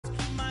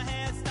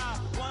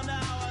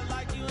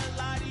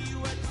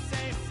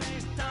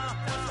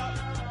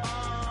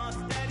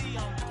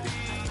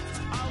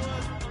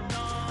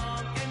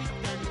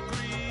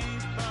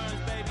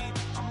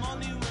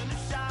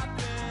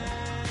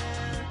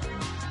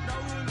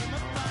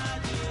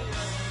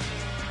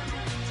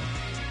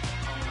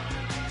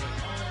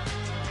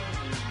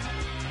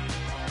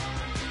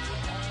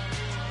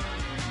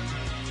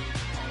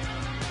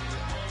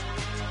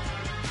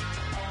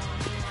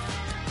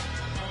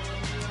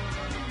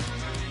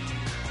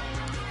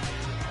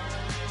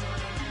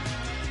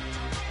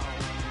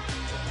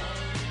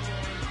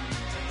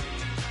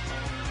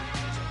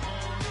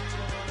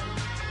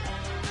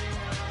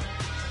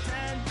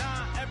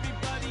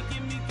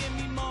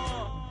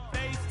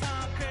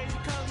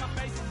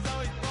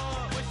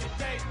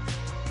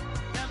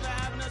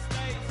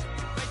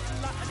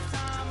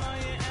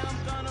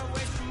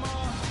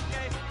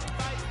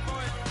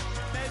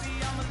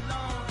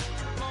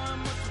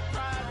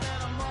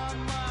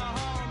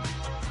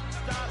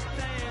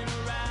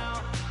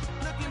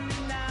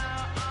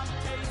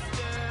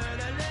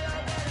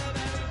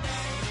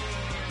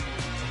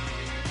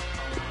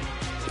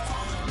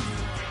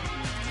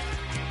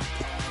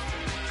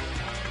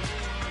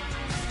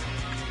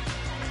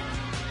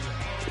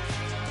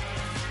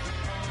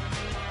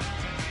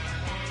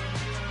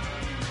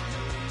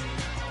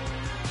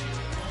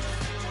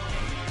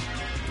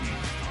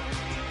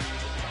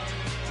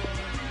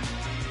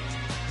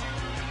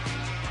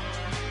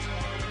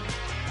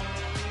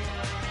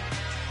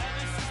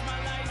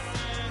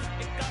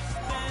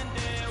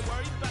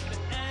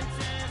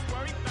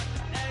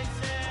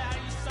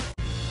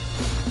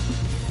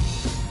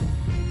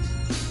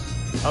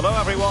Hello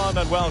everyone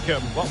and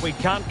welcome. What we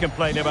can't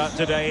complain about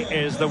today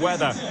is the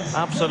weather.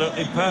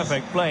 Absolutely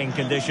perfect playing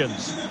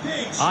conditions.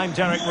 I'm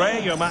Derek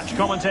Ray, your match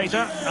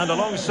commentator, and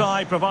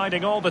alongside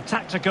providing all the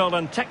tactical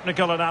and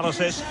technical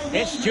analysis,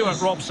 it's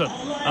Stuart Robson.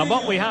 And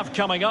what we have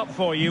coming up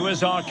for you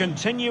is our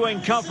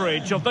continuing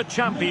coverage of the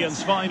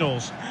Champions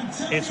Finals.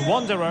 It's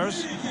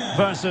Wanderers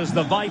versus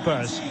the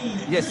Vipers.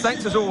 Yes,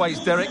 thanks as always,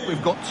 Derek.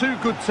 We've got two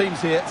good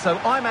teams here, so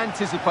I'm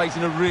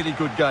anticipating a really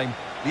good game.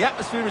 The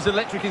atmosphere is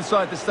electric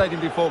inside the stadium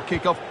before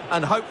kick-off,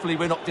 and hopefully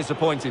we're not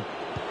disappointed.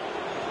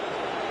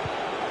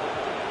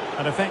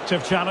 An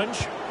effective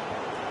challenge.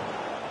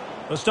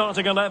 The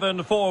starting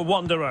 11 for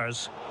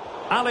Wanderers.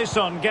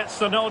 Alisson gets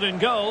the nod in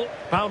goal.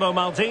 Paolo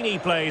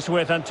Maldini plays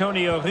with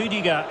Antonio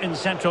Rudiger in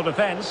central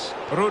defence.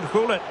 Ruud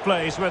Gullit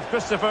plays with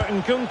Christopher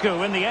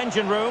Nkunku in the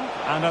engine room.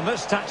 And in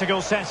this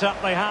tactical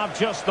setup, they have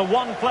just the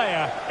one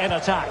player in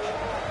attack.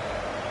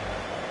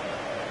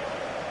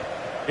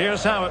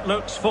 Here's how it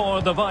looks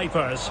for the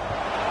Vipers.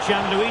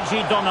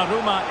 Gianluigi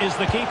Donnarumma is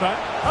the keeper.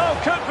 Oh,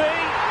 could be!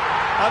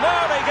 An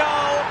early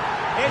goal!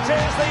 It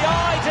is the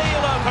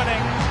ideal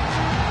opening.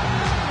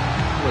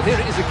 Well, here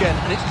it is again,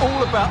 and it's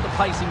all about the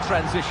pace in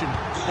transition.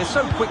 They're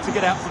so quick to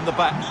get out from the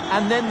back,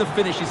 and then the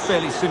finish is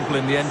fairly simple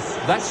in the end.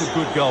 That's a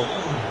good goal.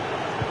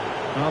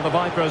 Well, the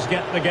Vipers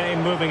get the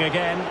game moving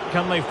again.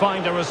 Can they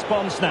find a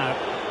response now?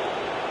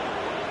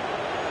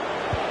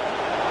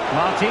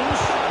 Martins,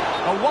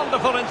 a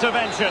wonderful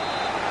intervention.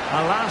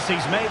 Alas,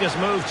 he's made his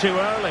move too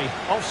early.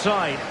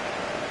 Offside.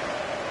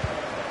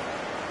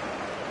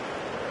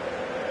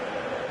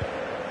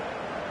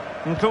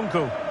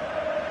 Nkunku.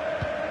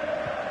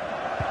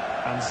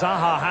 And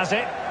Zaha has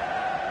it.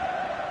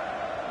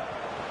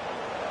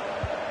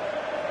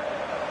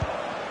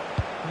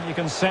 You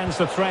can sense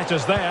the threat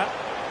is there.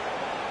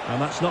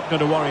 And that's not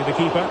going to worry the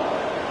keeper.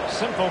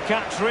 Simple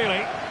catch,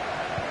 really.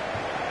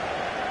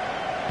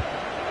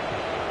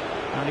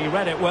 And he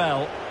read it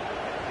well.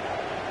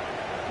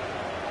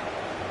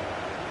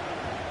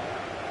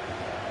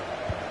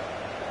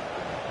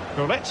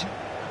 Gullit.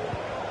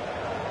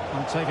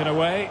 And taken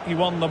away. He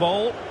won the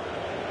ball.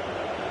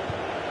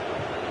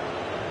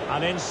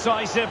 An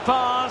incisive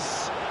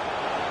pass.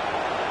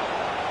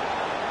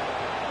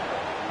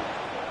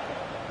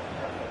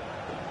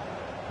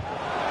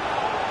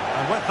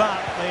 And with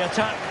that, the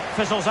attack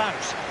fizzles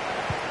out.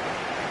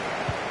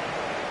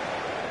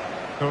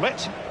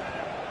 Gullit.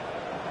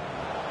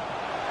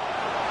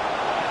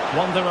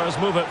 Wanderers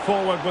move it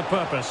forward with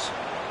purpose.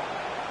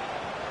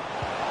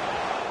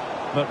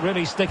 But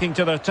really sticking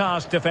to their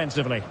task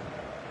defensively.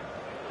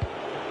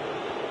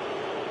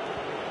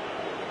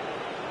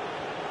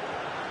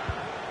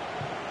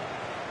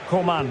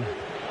 Coman.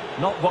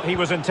 Not what he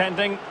was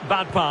intending.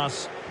 Bad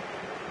pass.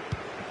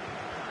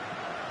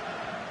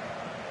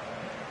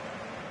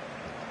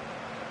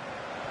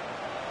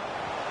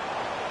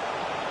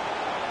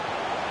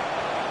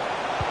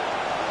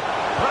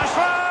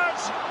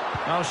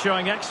 Rashford! Now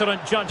showing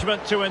excellent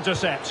judgment to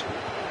intercept.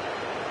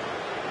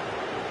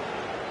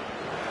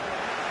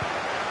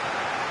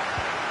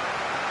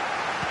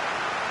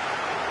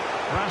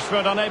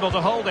 Rashford unable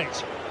to hold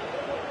it.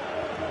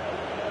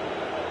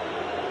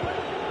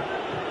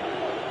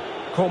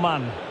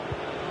 Coman.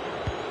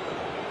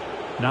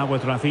 Now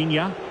with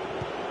Rafinha.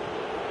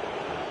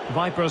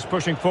 Vipers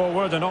pushing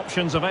forward and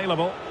options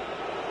available.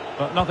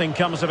 But nothing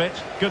comes of it.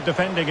 Good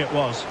defending it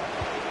was.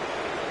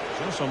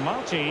 Jose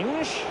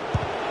Martins.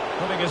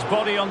 Putting his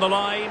body on the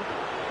line.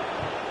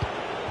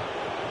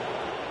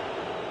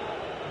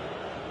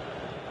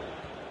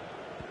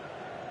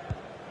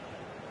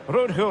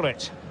 Ruud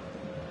Gullit.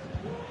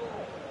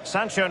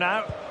 Sancho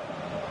now.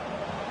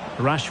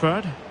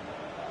 Rashford.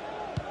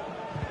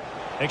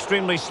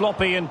 Extremely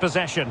sloppy in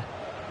possession.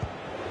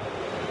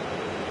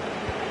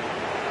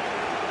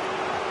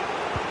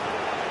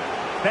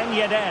 Ben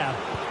Yedder.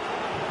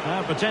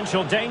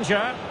 Potential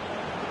danger.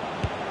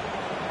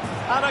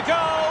 And a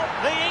goal!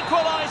 The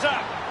equaliser!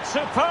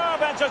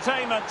 Superb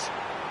entertainment.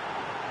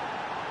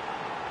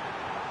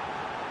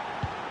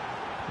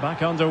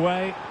 Back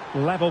underway.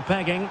 Level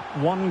pegging.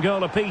 One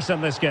goal apiece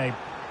in this game.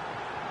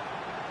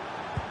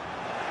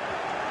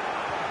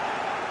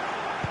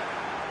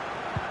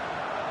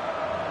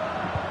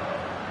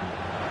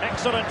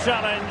 Excellent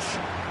challenge.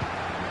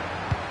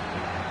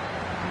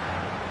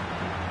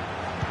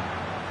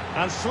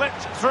 And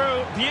slipped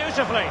through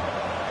beautifully.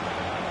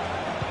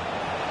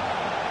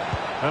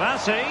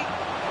 Verratti.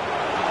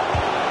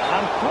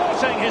 And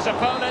thwarting his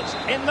opponent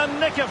in the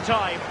nick of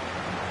time.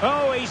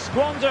 Oh, he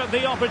squandered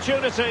the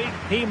opportunity.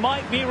 He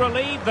might be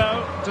relieved,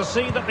 though, to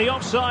see that the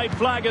offside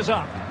flag is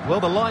up. Well,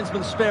 the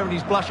linesman's sparing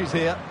his blushes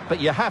here, but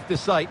you have to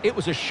say it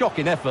was a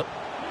shocking effort.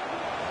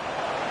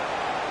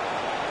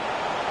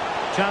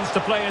 Chance to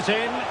play it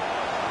in.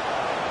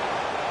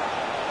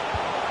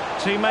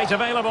 Teammate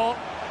available.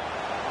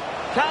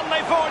 Can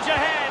they forge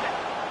ahead?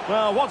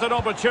 Well, what an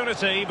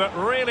opportunity, but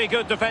really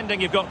good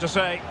defending, you've got to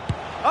say.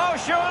 Oh,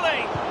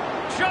 surely.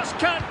 Just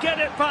can't get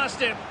it past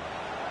him.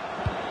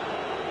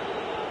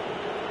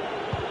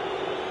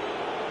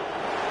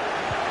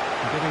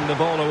 Giving the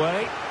ball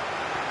away.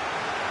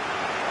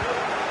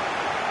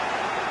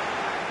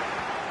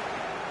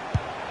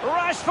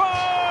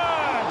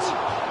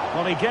 Rashford!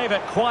 Well, he gave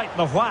it quite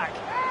the whack,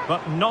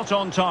 but not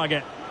on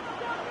target.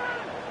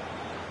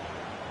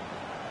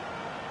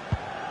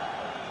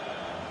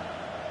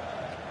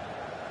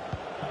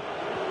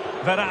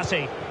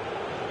 Verratti.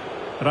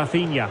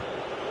 Rafinha.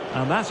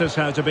 And that is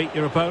how to beat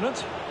your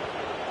opponent.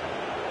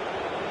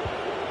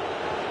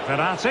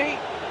 Verratti.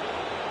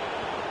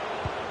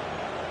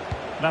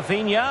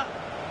 Rafinha.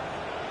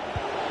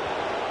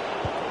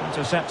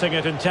 Intercepting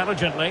it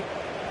intelligently.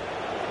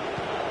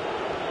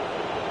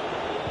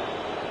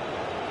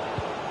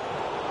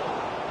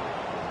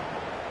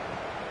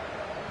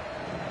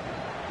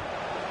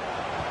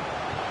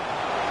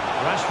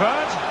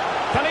 Rashford.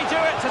 Can he do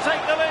it to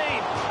take the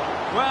lead?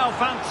 Well,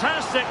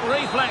 fantastic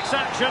reflex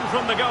action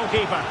from the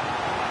goalkeeper.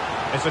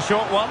 It's a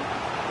short one.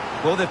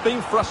 Well, they've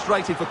been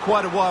frustrated for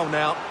quite a while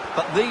now,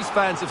 but these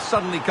fans have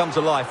suddenly come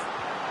to life.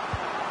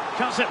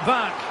 Cuts it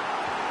back.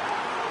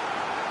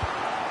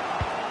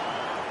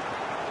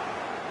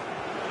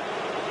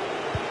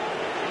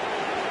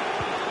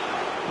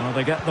 Well,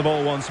 they get the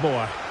ball once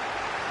more.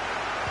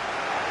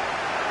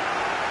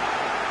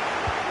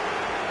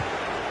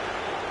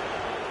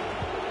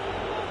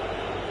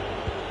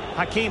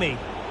 Hakimi.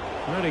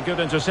 Really good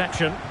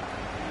interception.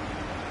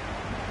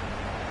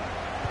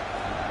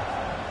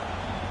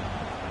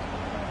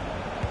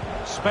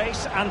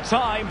 Space and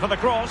time for the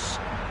cross.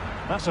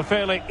 That's a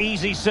fairly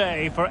easy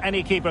save for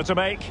any keeper to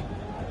make.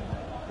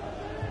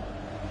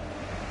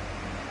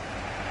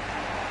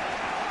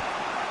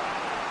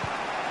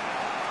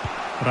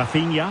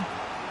 Rafinha.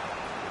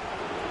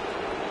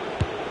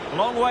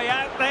 Long way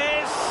out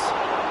this.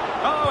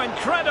 Oh,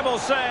 incredible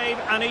save,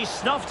 and he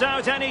snuffed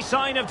out any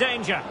sign of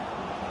danger.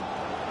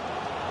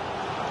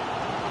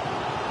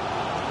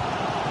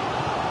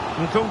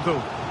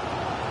 Nkunku.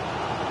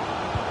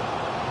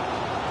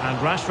 And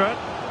Rashford.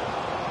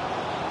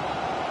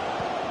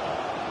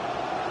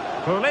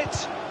 Pull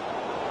it.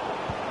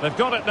 They've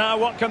got it now,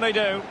 what can they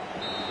do?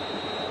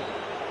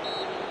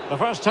 The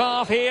first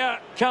half here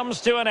comes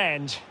to an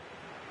end.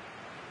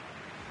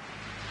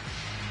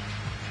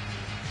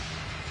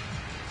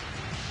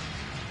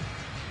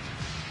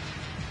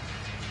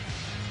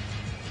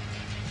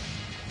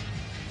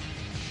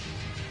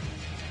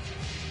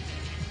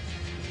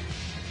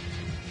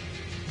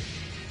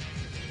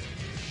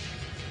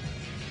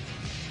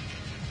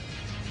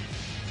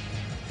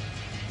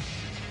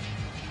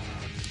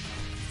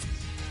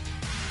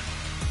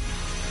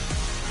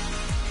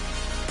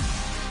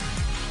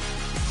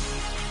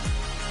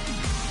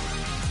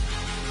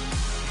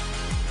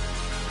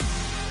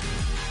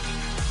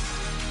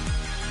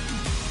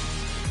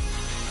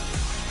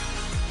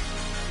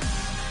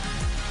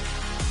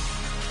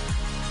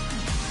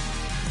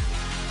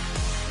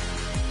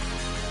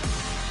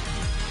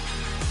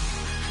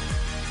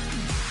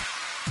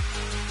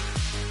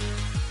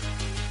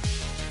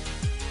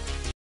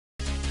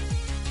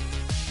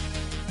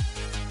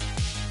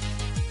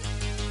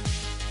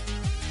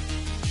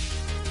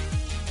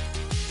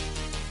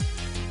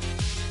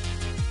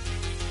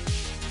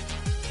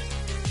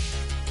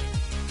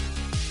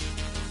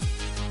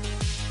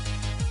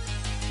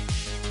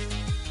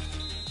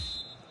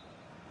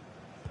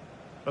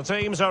 The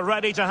teams are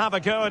ready to have a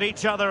go at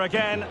each other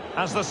again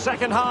as the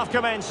second half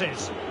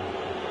commences.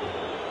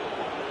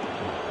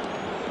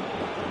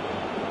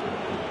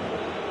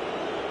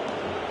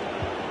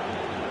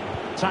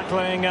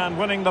 Tackling and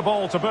winning the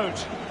ball to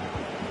boot.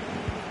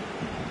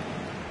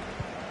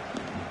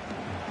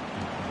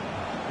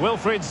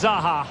 Wilfried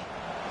Zaha.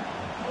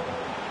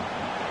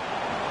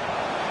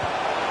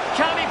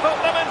 Can he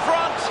put them in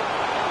front?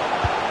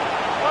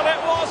 Well,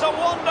 it was a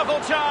wonderful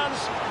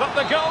chance, but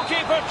the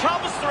goalkeeper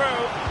comes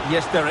through.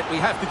 Yes, Derek, we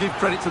have to give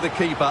credit to the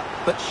keeper,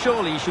 but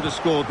surely he should have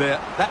scored there.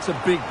 That's a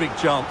big, big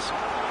chance.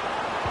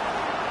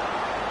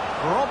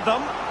 Robbed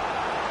them.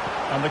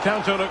 And the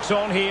counter looks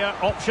on here.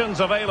 Options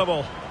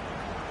available.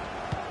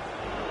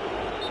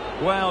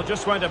 Well,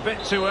 just went a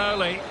bit too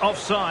early.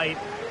 Offside.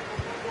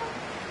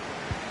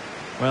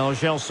 Well,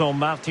 Gelson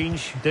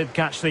Martins did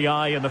catch the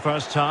eye in the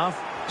first half.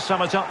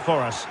 Sum it up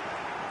for us.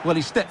 Well,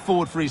 he stepped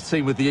forward for his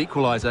team with the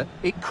equaliser.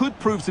 It could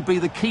prove to be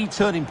the key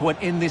turning point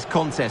in this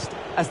contest,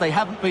 as they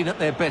haven't been at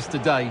their best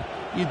today.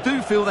 You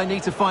do feel they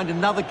need to find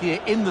another gear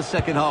in the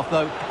second half,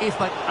 though, if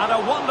they... And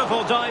a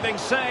wonderful diving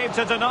save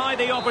to deny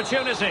the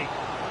opportunity.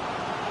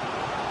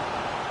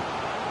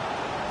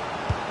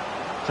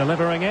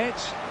 Delivering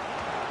it.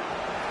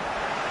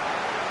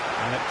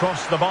 And it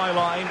crossed the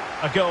byline.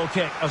 A goal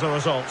kick as a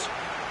result.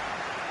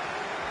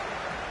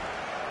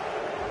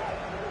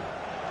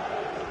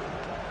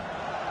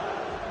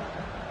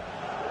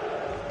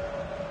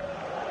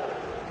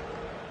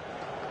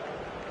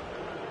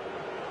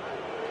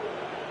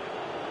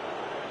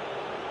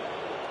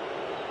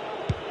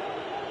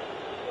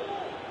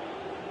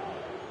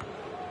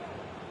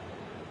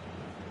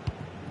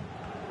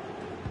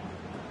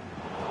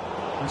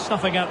 And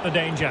snuffing out the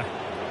danger.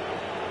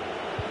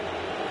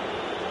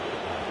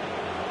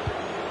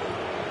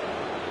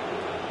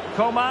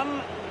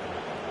 Coman.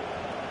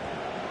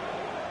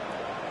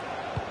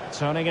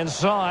 Turning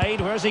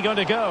inside. Where's he going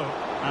to go?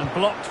 And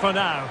blocked for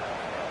now.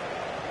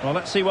 Well,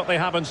 let's see what they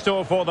have in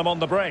store for them on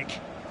the break.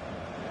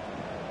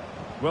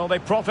 Will they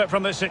profit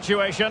from this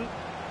situation?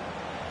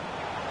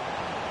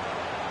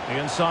 The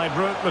inside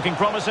route looking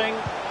promising.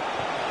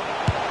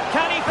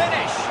 Can he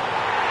finish?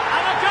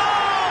 And a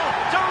goal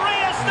to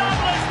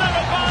re-establish their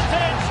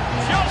advantage.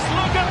 Just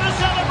look at the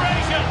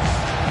celebrations.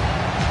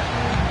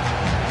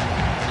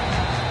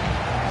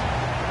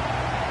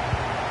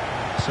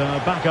 So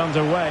back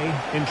underway.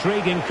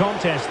 Intriguing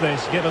contest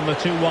this, given the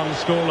 2-1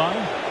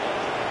 scoreline.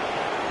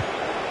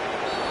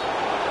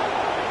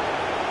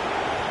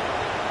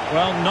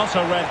 Well, not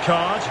a red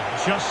card,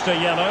 just a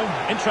yellow.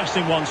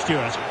 Interesting one,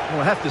 Stuart. Well,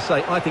 I have to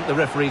say, I think the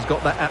referee's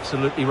got that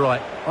absolutely right.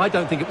 I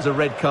don't think it was a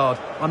red card.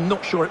 I'm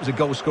not sure it was a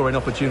goal-scoring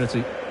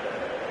opportunity.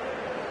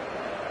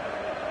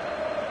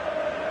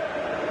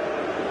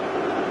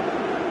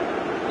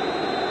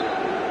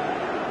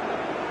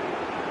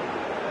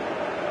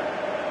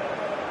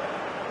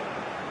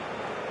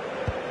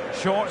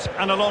 Short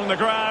and along the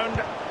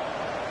ground.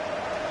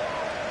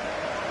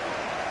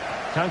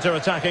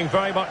 Counter-attacking,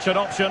 very much an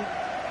option.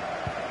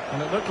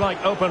 And it looked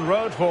like open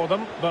road for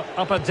them, but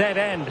up a dead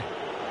end.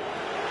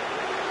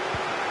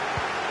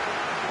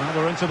 Well,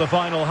 we're into the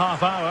final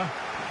half hour.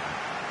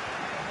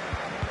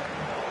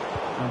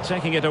 And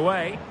taking it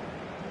away.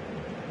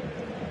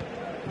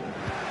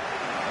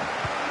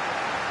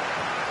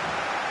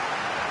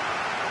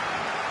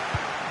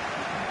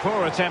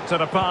 Poor attempt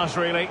at a pass,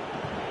 really.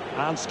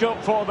 And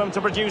scope for them to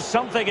produce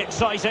something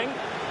exciting.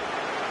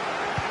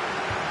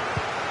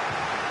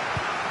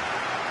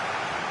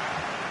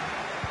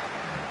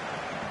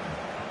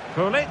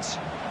 Pullet.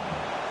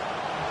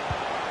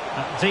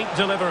 Deep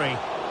delivery.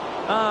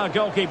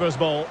 Goalkeeper's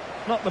ball.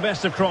 Not the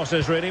best of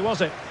crosses, really,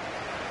 was it?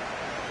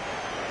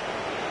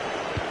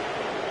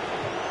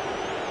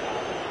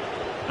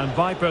 And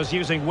Vipers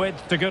using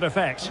width to good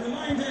effect.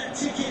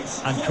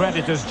 And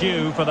credit is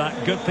due for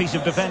that good piece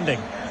of defending.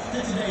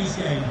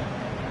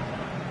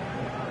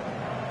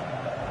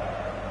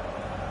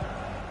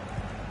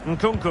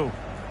 Nkunku.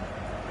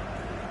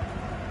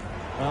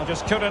 Well,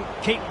 just couldn't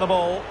keep the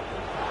ball.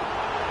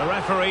 The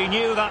referee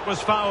knew that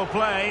was foul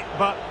play,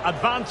 but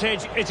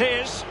advantage it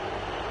is.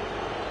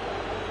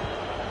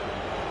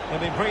 He'll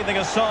be breathing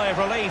a sigh of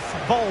relief.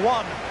 Ball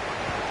one.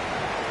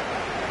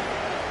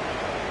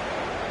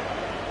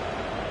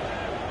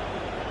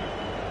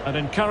 An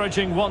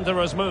encouraging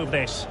Wanderers move,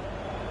 this.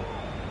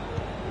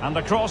 And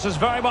the cross is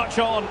very much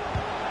on.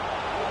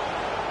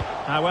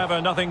 However,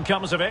 nothing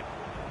comes of it.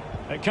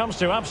 It comes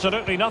to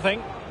absolutely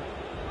nothing.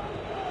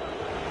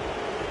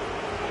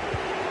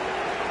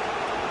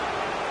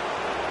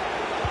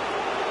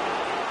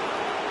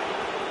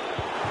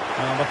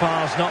 And the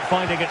pass not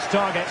finding its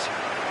target.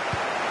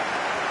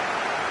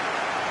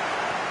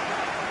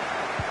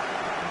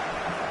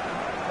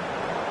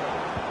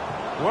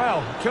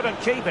 Well, couldn't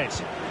keep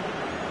it.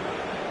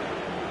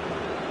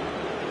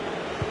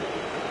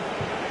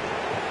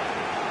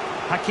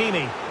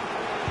 Hakimi.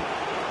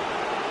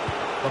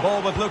 The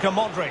ball with Luka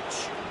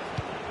Modric.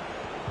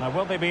 Now,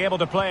 will they be able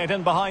to play it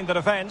in behind the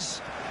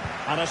defence?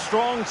 And a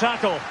strong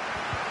tackle.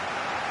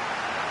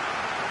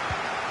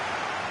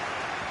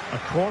 A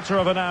quarter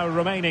of an hour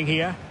remaining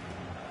here.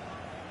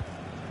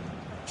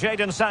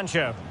 Jadon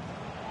Sancho.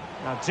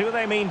 Now, do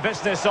they mean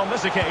business on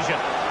this occasion?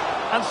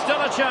 And still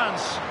a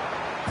chance.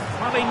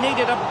 Well, he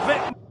needed a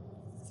bit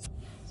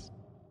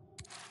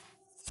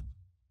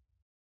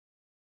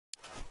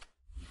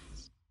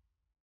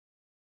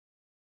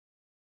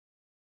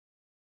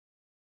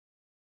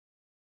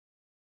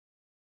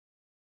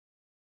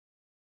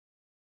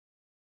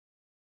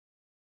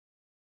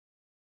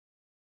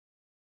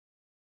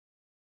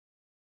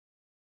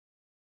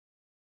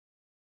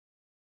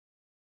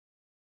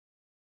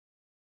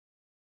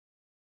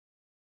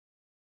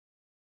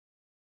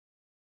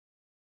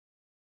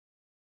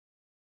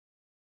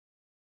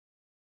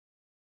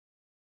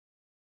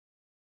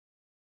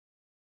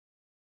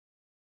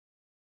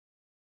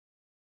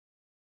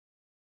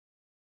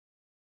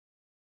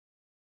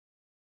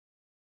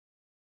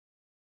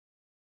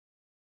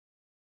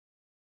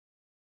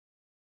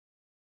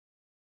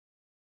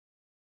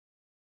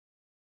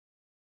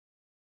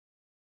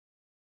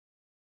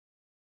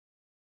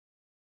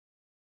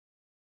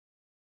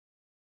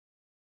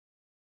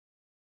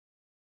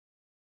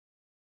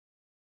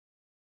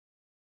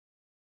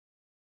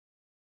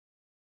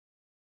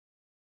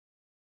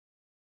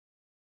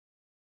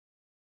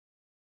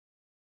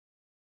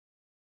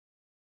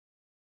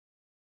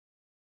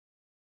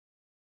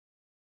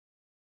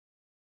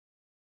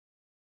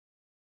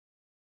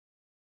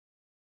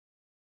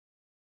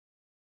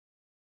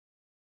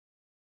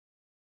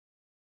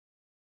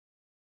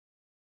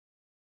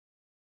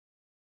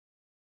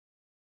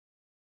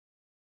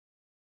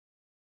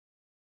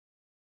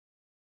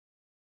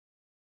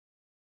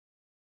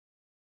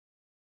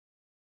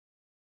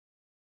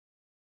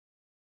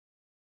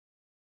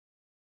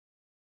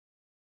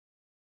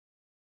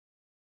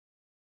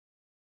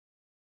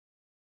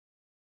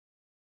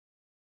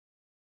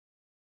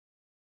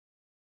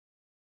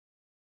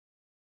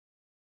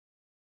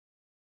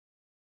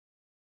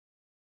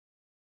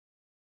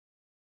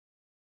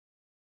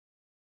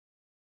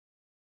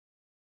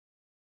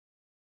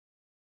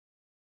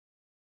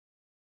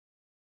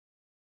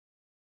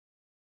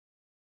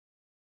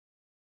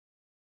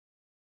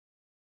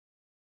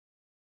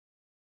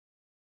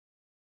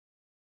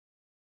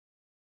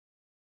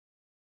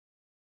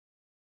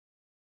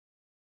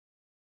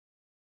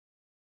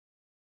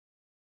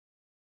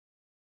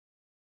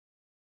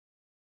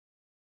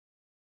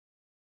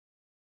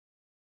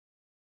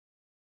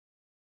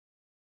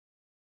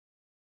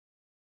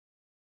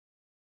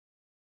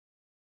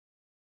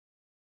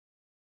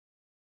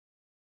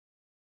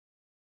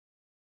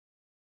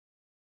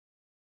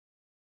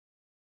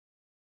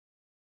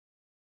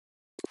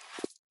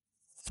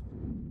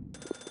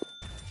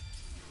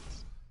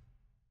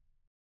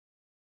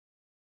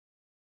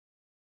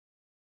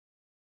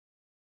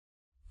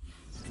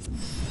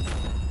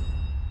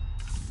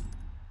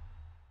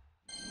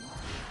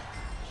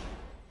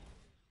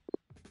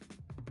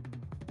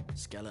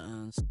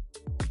skeletons.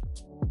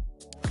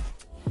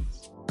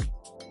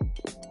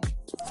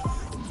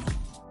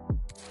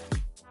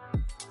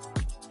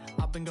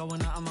 I've been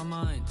going out of my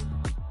mind,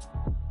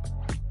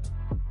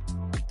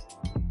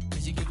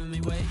 'cause you're giving me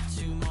way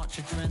too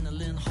much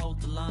adrenaline, hold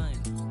the line.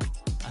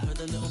 I heard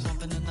a little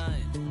bump in the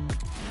night.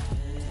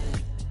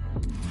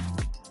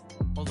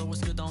 Although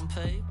it's good on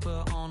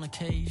paper, on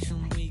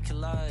occasion we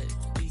collide,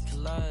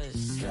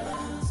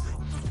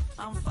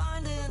 I'm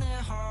finding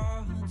it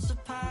hard to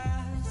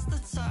pass the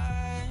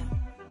time.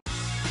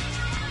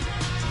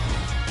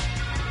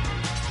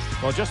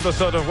 Well, just the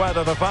sort of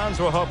weather the fans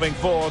were hoping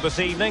for this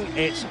evening.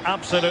 It's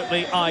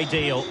absolutely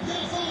ideal.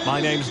 My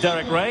name's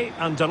Derek Ray,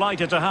 and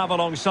delighted to have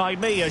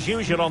alongside me, as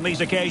usual on these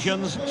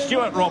occasions,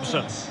 Stuart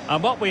Robson.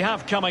 And what we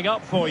have coming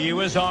up for you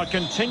is our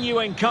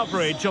continuing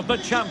coverage of the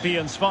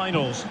Champions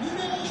Finals.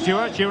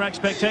 Stuart, your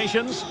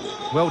expectations?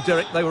 Well,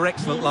 Derek, they were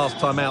excellent last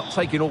time out,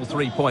 taking all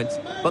 3 points.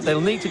 But they'll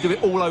need to do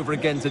it all over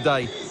again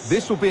today.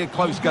 This will be a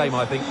close game,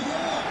 I think.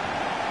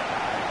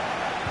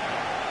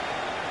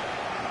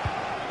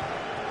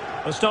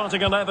 The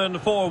starting 11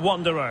 for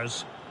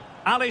Wanderers.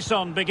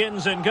 Alisson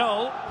begins in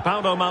goal.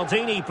 Paolo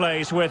Maldini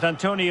plays with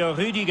Antonio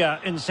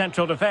Rüdiger in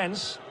central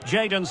defence.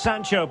 Jadon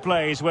Sancho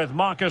plays with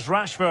Marcus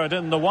Rashford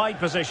in the wide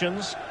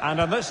positions. And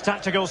in this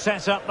tactical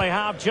setup, they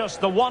have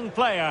just the one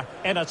player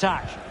in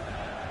attack.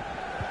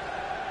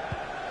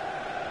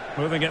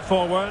 Moving it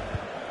forward.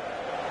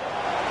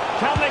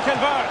 Can they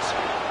convert?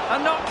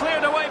 And not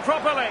cleared away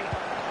properly.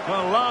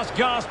 Well, last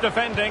gasp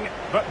defending,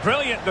 but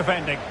brilliant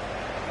defending.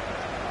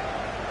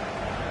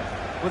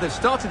 Well, they've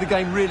started the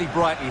game really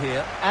brightly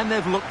here, and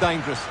they've looked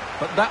dangerous.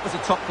 But that was a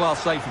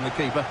top-class save from the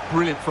keeper.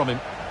 Brilliant from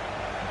him.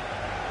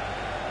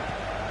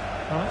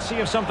 Well, let's see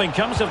if something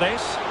comes of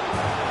this.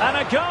 And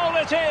a goal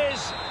it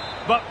is!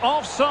 But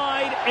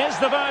offside is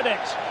the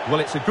verdict. Well,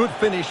 it's a good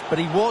finish, but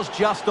he was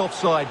just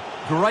offside.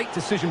 Great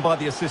decision by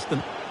the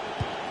assistant.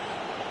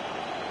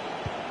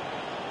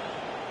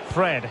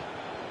 Fred.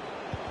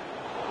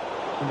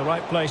 In the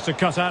right place to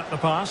cut out the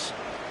pass.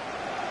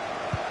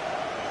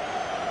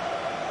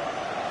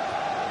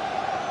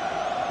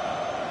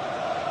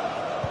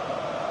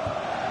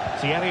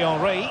 Thierry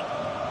Henry.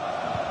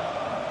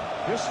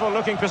 Useful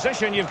looking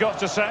position, you've got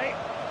to say.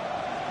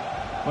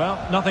 Well,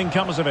 nothing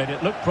comes of it.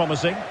 It looked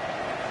promising.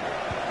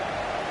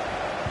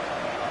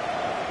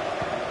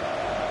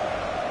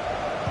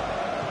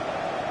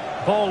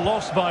 Ball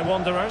lost by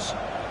Wanderers.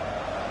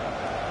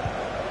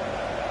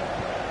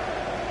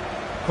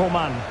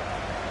 Coman.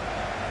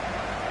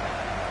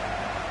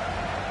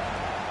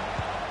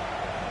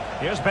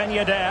 Here's Ben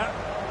Yedder.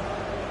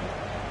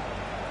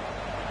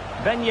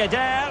 Ben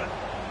Yedder.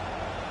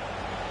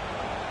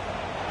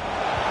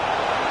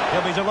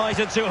 He'll be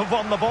delighted to have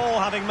won the ball,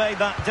 having made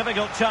that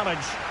difficult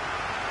challenge.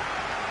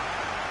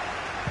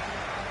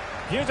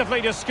 Beautifully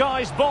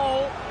disguised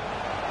ball.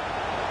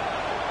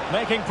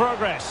 Making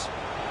progress.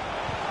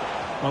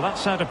 Well,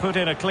 that's how to put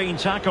in a clean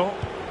tackle.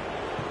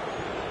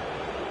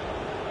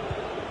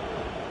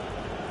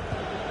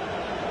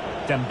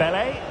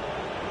 Dembele.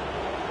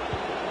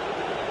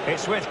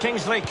 It's with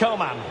Kingsley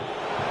Coman.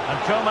 And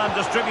Coman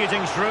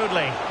distributing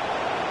shrewdly.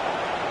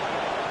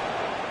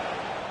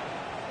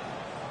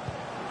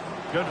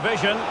 Good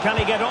vision. Can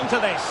he get onto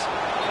this?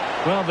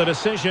 Well, the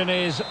decision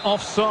is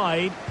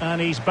offside, and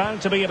he's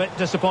bound to be a bit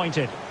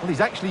disappointed. Well, he's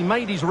actually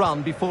made his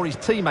run before his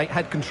teammate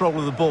had control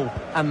of the ball,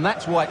 and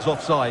that's why it's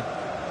offside.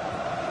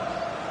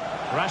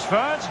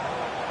 Rashford.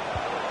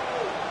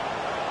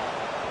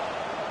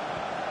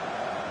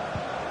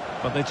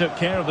 But they took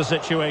care of the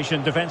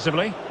situation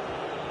defensively.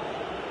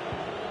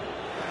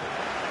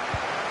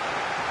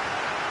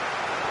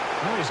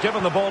 Oh, he's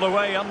given the ball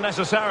away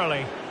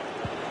unnecessarily.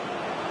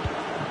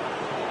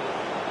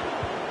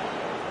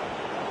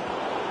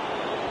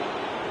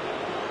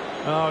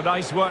 Oh,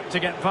 nice work to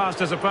get past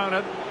his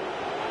opponent.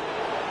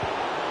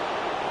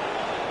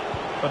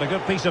 But a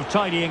good piece of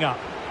tidying up.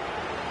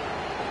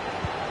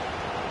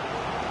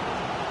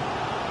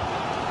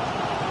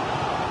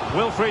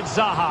 Wilfried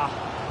Zaha.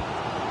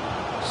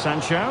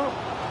 Sancho.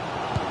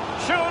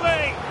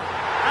 Surely!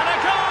 And a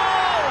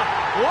goal!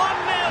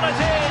 1-0 it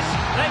is!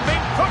 They've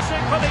been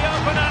pushing for the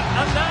opener,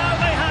 and now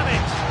they have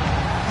it!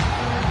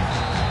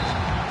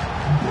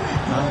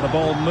 And the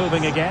ball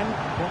moving again.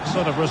 What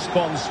sort of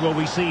response will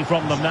we see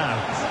from them now?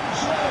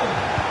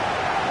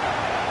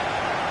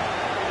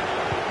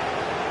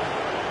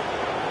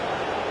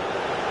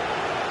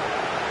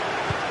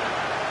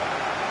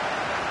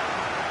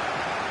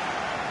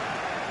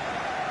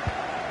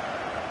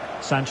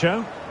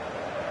 Sancho.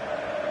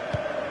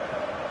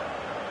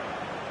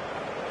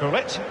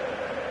 Gullit.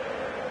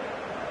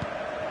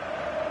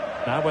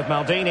 Now with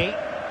Maldini.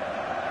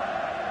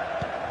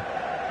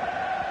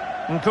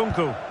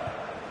 Nkunku.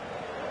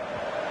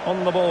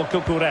 On the ball,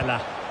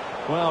 Cucurella.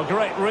 Well,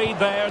 great read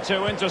there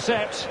to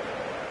intercept.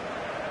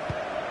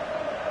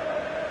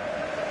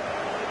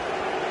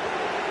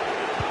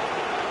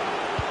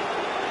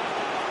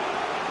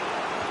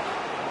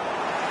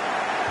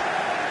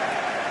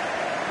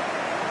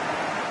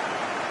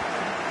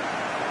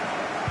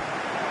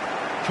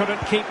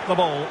 couldn't keep the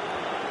ball.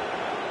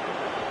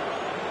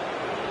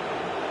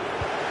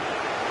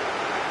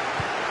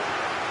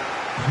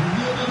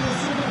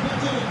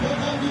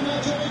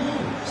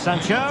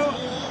 Sancho.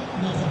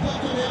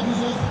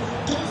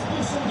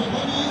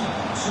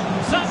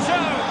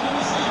 Sancho!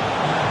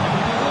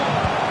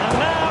 And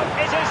now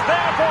it is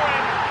there for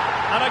him.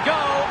 And a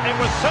goal, it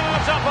was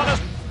served up on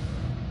a...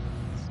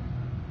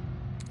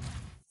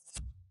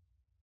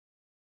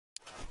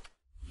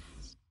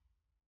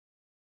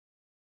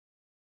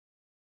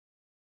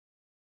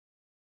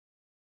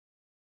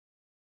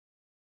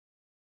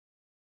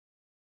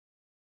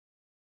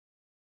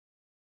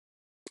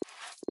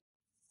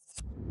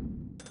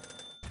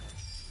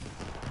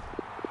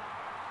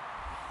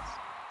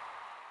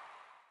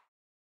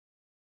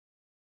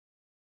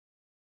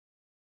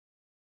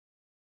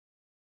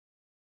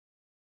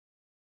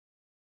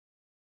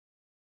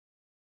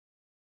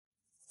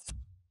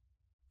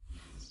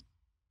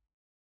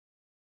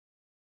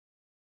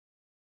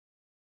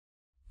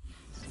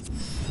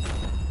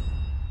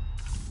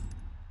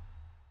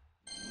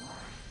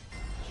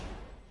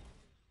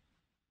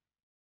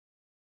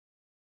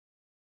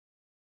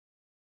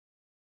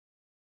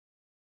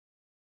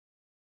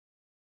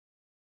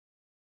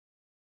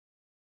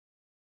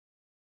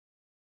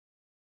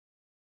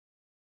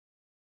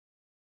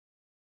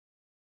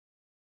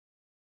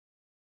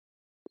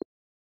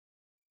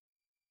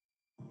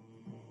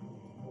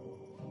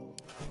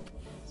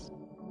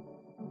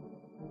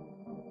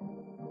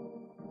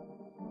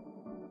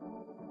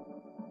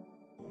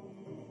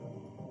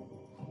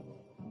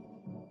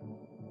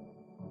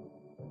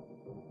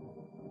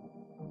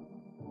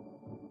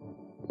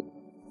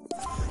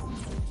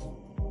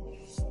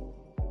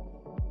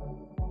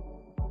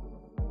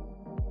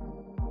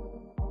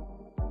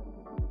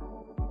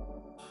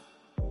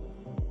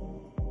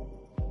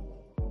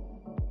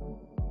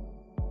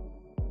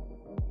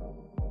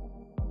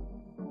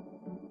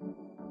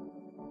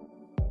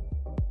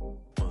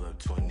 Pull up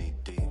 20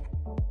 deep.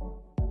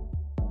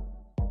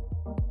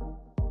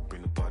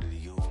 Bring the party to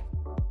you.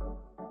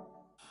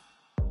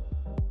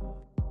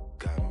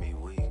 Got me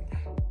weak.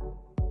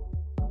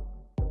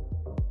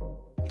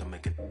 Don't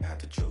make it have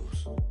to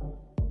choose.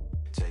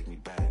 Take me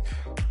back.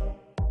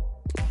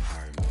 I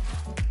remember.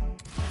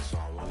 So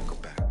I wanna go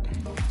back.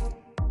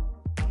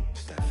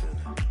 It's that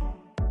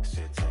feeling.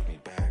 Said take me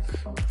back.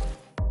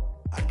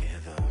 I can hear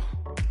them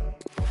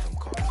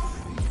calls to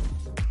me.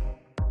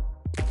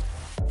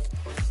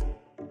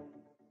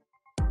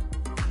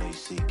 Now you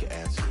seek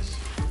answers.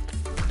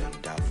 That a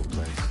doubtful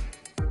place.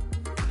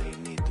 Now you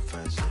need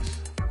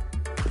defenses.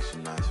 It's a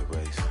nice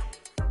erase.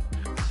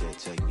 I said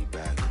take me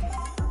back.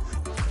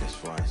 That's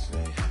why I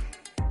say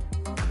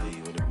I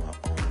leave it in my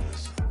own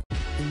list.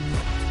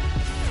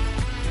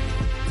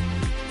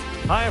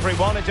 Hi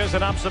everyone, it is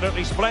an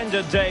absolutely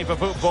splendid day for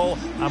football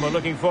and we're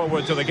looking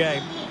forward to the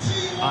game.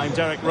 I'm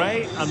Derek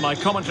Ray and my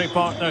commentary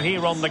partner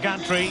here on the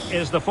gantry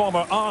is the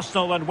former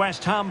Arsenal and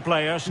West Ham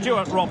player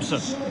Stuart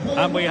Robson.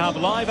 And we have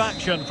live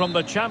action from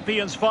the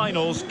Champions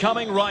Finals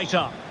coming right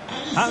up.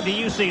 How do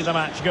you see the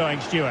match going,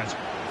 Stuart?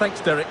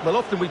 Thanks, Derek. Well,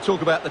 often we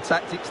talk about the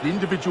tactics, the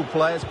individual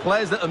players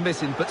that are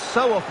missing, but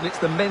so often it's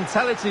the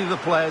mentality of the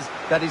players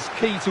that is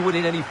key to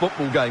winning any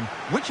football game.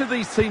 Which of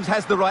these teams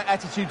has the right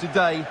attitude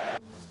today?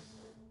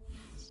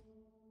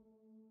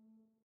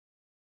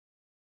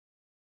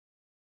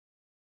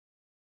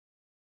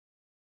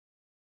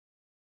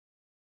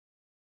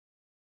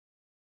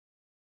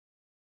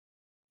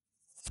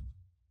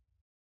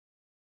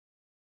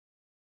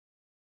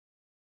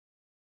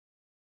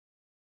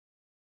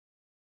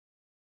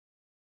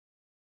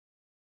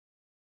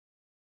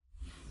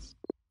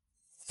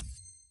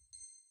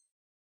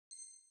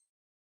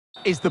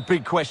 Is the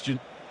big question.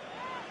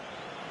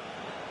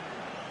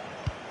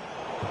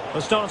 The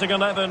starting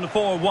 11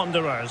 for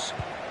Wanderers.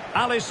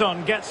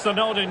 Alisson gets the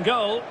nod in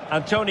goal.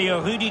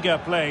 Antonio Rudiger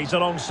plays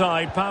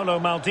alongside Paolo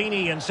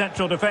Maldini in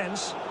central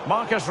defence.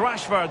 Marcus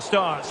Rashford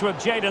starts with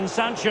Jadon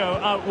Sancho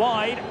out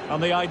wide.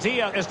 And the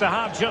idea is to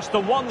have just the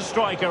one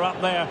striker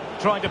up there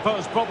trying to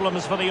pose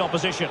problems for the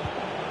opposition.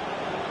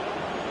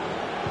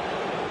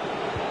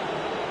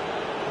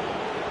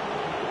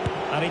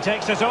 And he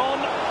takes it on.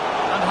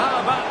 And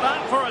how about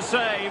that for a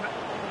save?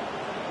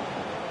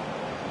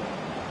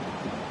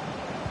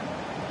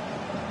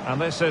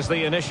 And this is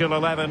the initial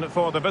 11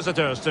 for the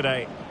visitors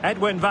today.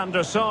 Edwin van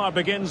der Sar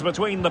begins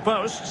between the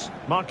posts.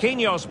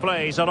 Marquinhos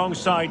plays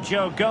alongside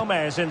Joe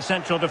Gomez in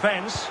central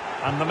defence.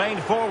 And the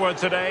main forward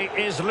today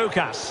is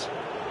Lucas.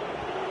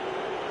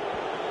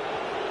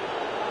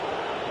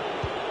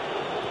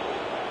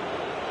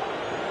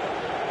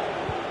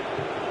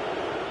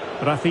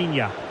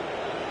 Rafinha.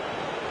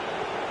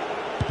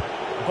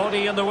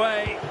 Body in the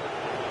way.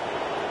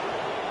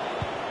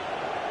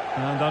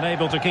 And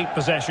unable to keep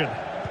possession.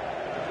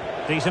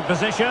 Decent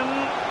position.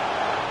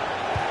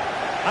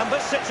 And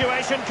this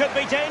situation could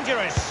be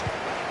dangerous.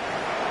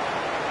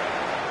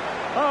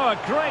 Oh, a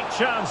great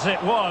chance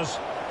it was.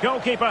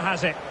 Goalkeeper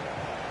has it.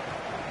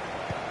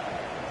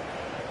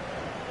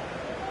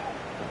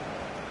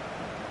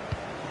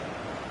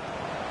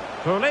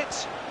 Pull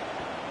it.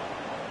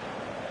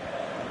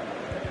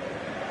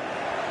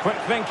 Quick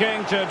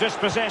thinking to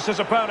dispossess his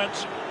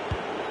opponent.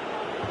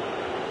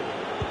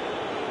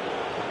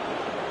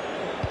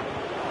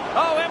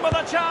 Oh, in with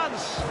a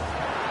chance.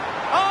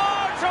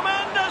 Oh,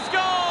 tremendous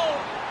goal.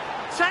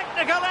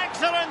 Technical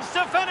excellence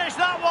to finish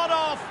that one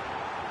off.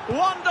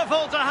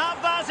 Wonderful to have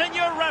that in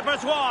your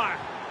repertoire.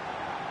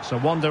 So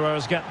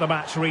Wanderers get the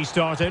match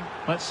restarted.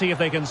 Let's see if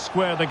they can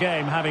square the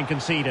game having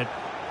conceded.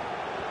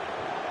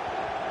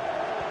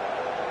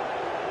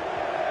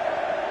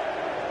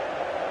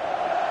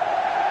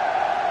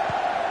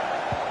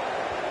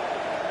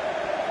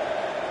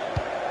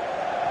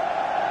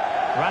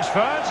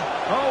 Rashford.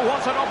 Oh,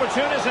 what an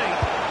opportunity.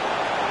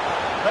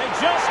 They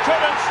just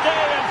couldn't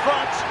stay in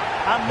front.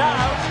 And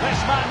now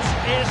this match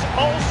is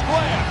all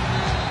square.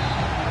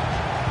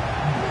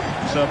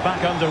 So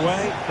back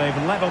underway. They've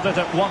levelled it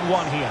at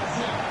 1-1 here.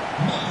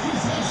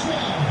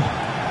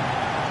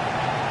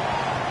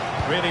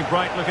 Really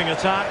bright looking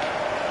attack.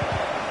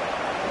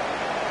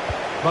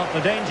 But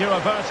the danger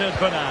averted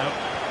for now.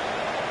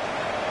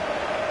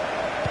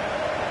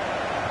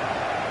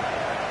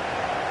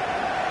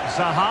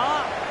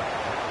 Zaha.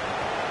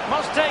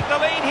 Must take the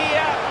lead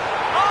here.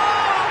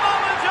 Oh, a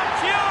moment of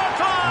pure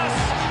class.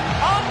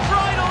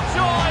 Unbridled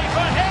joy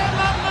for him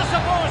and the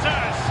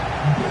supporters.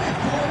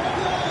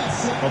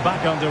 Well,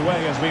 back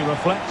underway as we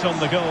reflect on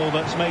the goal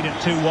that's made it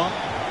 2-1.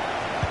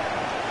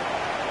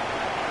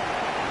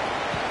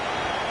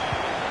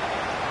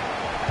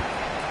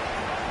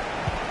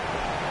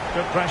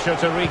 Good pressure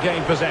to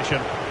regain possession.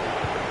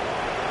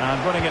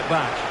 And running it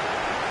back.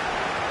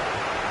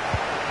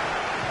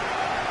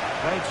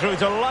 Played through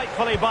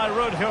delightfully by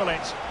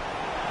Rudhulit.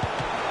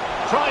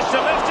 Tries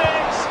to lift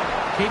it.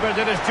 Keeper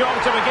did his job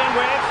to begin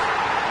with.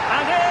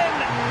 And in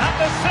at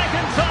the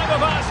second time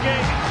of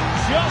asking.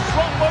 Just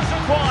what was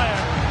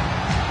required.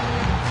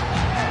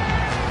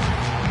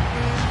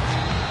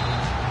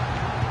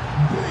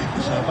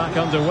 So back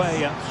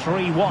underway at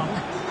 3-1.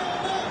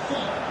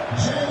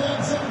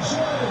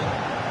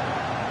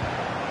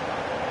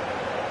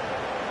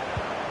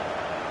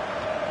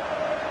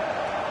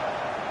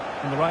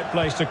 In the right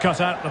place to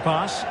cut out the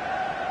pass.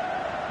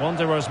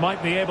 Wanderers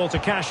might be able to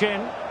cash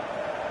in.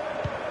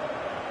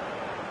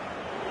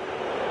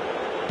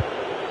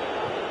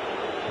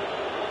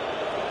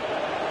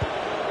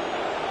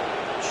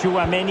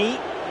 Chouameni,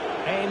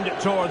 aimed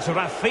towards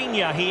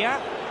Rafinha here.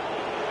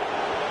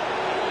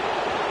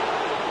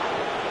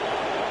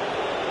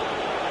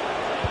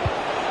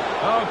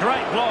 Oh,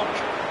 great block.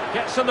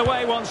 Gets in the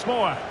way once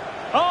more.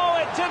 Oh,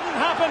 it didn't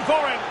happen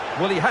for him.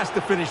 Well, he has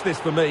to finish this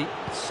for me.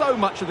 So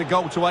much of the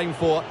goal to aim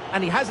for,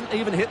 and he hasn't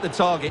even hit the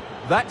target.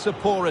 That's a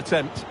poor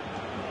attempt.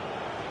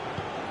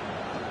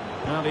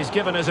 Well, he's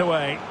given us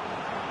away.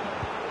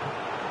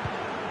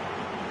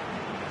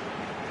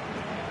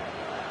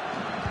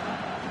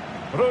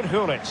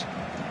 Rudhulit.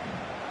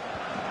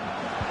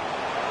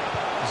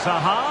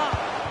 Zaha.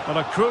 Well,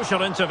 a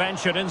crucial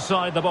intervention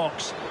inside the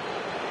box.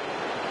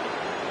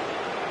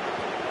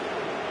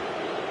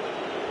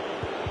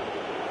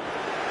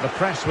 The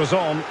press was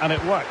on and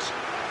it worked.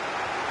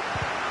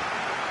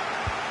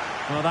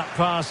 Well, that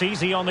pass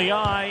easy on the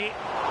eye.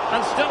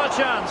 And still a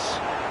chance.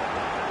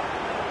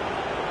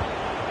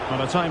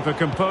 Well, a time for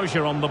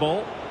composure on the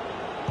ball.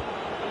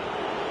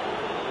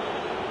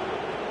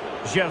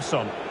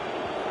 Gerson.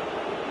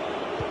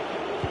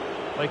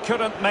 They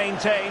couldn't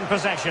maintain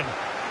possession.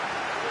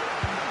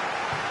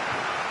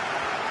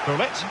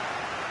 Bullet.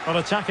 Well,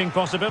 attacking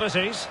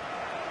possibilities.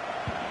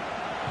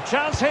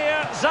 Chance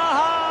here.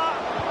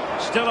 Zaha.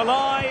 Still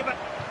alive.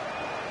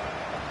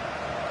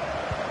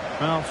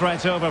 Well,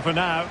 threat over for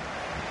now.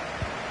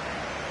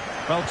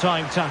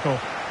 Well-timed tackle.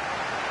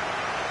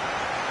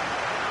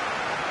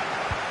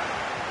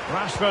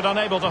 Rashford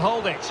unable to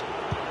hold it.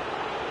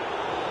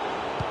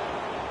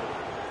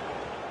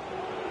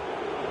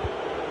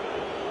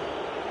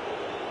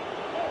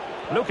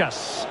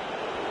 Lucas.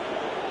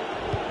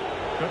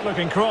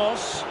 Good-looking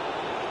cross.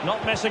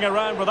 Not messing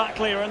around with that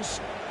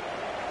clearance.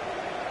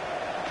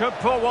 Could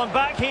pull one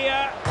back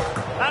here.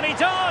 And he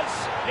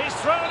does! He's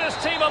thrown his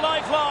team a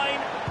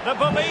lifeline. The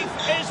belief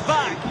is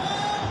back.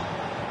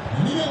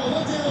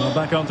 Well,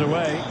 back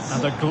underway.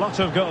 And a glut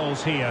of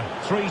goals here.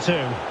 3-2.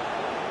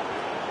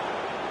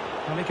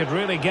 And he could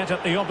really get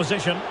at the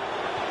opposition.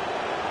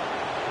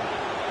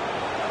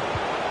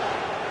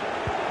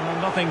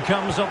 Well, nothing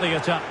comes of the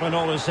attack when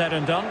all is said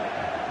and done.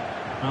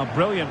 Now,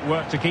 brilliant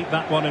work to keep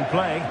that one in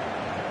play.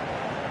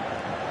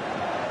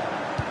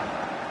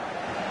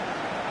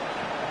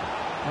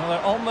 Well,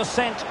 they're on the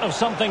scent of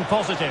something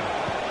positive.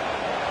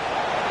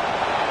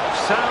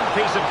 Sound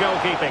piece of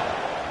goalkeeping.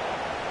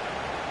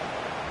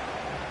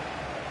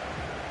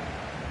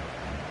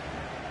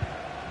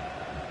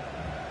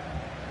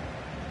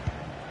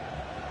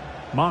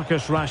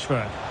 Marcus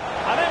Rashford.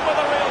 And in with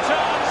a real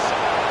chance.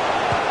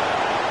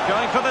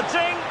 Going for the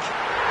dink.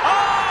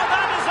 Oh,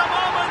 that is a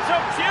moment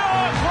of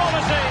pure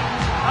quality.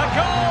 A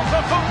goal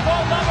for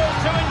football lovers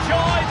to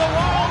enjoy the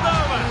world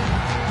over.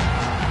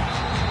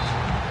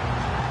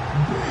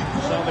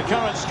 So the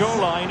current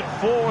scoreline,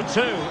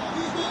 4-2.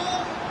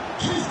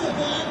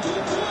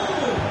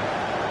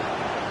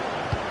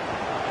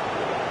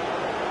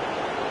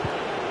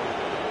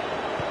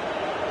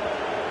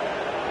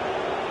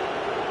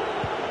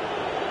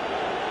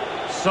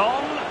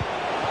 Son.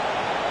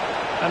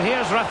 And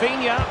here's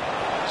Rafinha.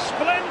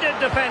 Splendid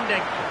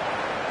defending.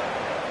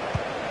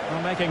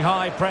 Well, making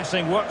high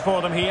pressing work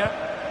for them here.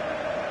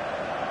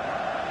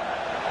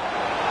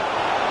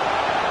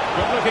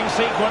 Good looking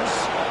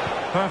sequence.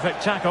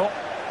 Perfect tackle.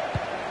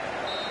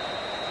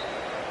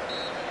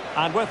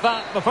 And with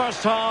that, the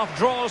first half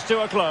draws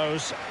to a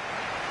close.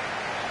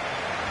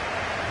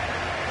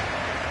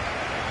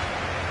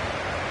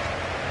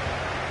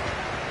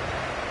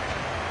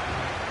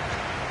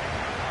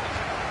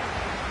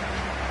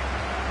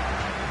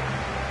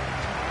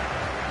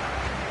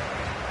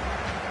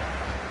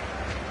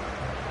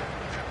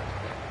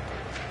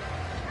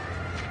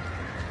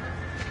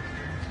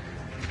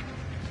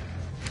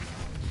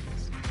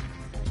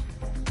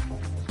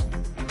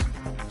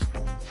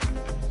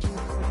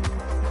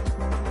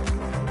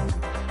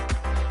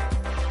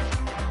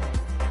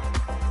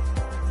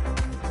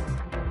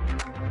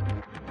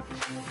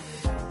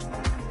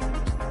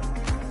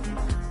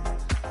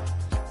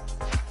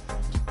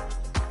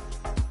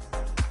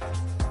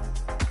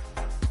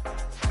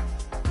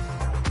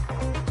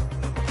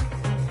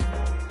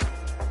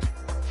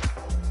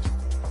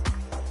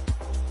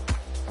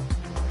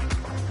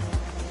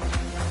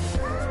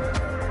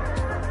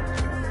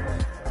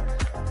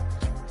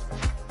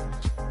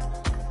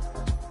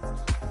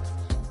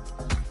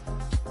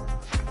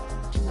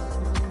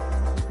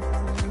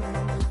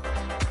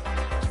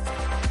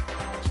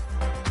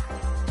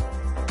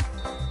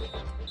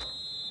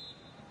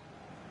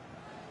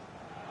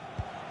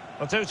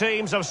 The two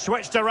teams have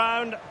switched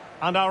around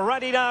and are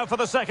ready now for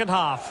the second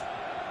half.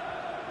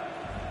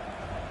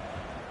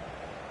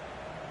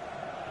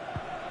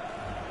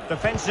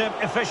 Defensive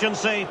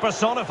efficiency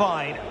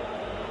personified.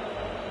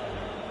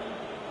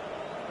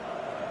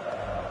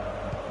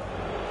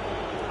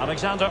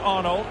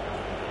 Alexander-Arnold.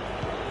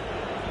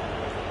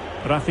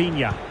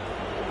 Rafinha.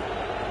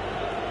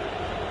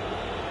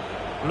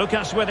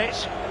 Lucas with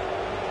it.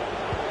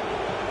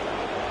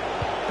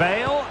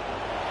 Bale.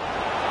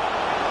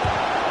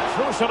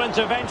 Crucial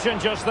intervention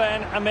just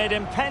then amid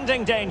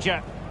impending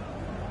danger.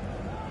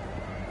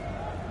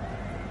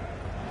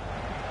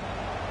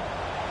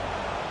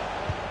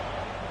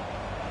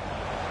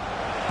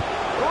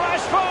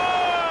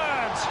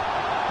 Rashford!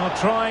 Not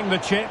trying the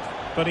chip,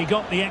 but he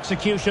got the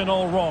execution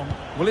all wrong.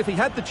 Well, if he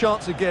had the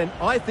chance again,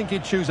 I think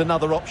he'd choose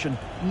another option.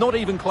 Not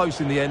even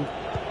close in the end.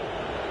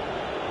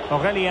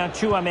 Aurélien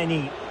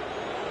Tchouameni.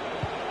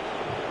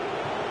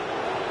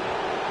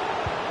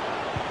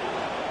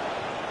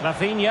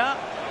 Rafinha.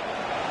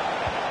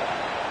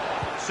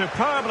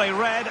 Superbly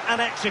read and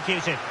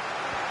executed.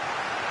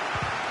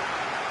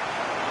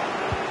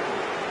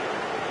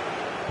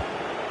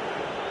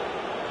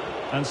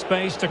 And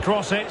space to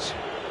cross it.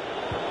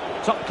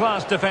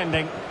 Top-class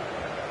defending.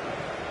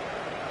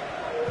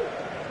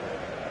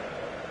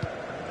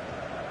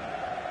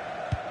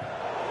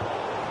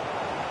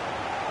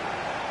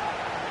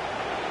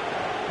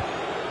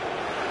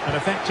 An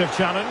effective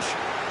challenge.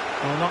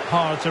 Well, not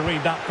hard to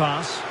read that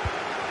pass.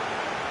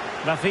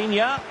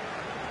 Rafinha.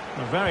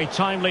 A very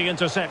timely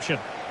interception.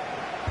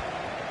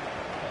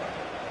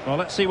 Well,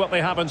 let's see what they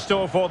have in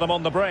store for them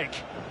on the break.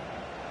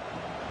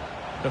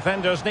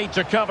 Defenders need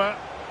to cover.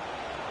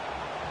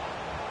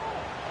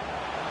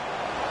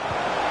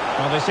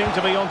 Well, they seem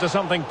to be onto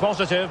something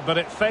positive, but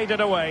it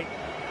faded away.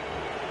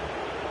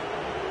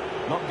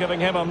 Not giving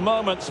him a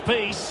moment's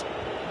peace.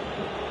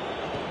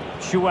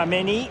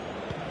 Tchouameni.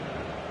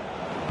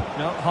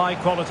 No,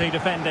 high-quality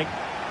defending.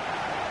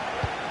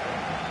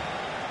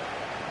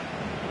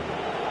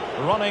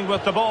 Running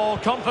with the ball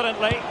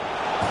confidently.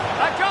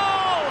 A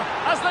goal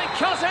as they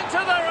cut into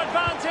their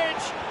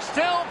advantage.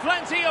 Still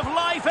plenty of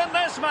life in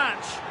this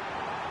match.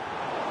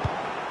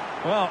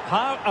 Well,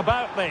 how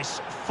about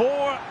this?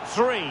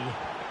 4-3.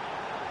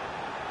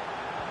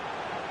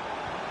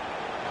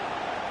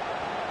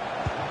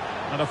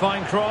 And a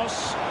fine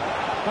cross.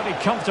 Pretty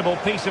comfortable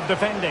piece of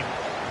defending.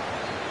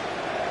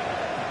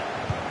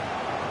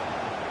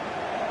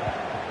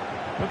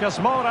 Lucas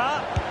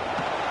Moura.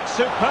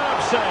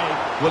 Superb save.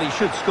 Well, he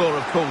should score,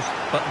 of course,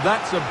 but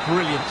that's a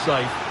brilliant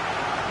save.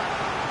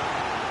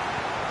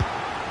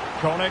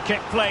 Corner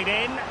kick played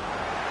in.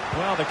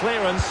 Well, the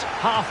clearance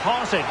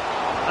half-hearted.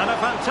 And a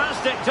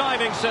fantastic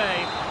diving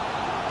save.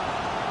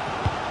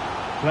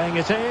 Playing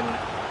it in.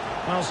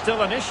 Well,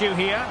 still an issue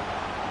here.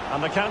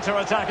 And the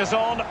counter-attack is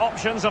on.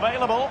 Options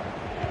available.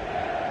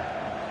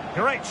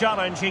 Great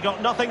challenge. He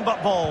got nothing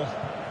but ball.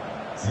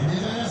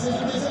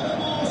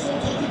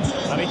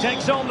 And he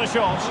takes on the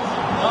shot.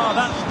 Oh,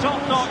 that's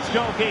top-notch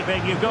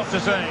goalkeeping, you've got to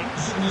say.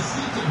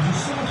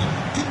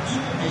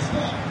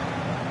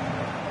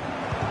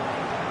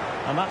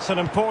 And that's an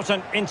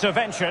important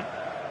intervention.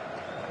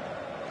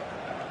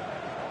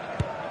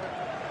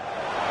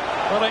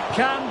 Well, it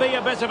can be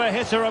a bit of a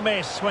hit or a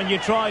miss when you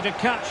try to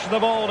catch the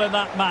ball in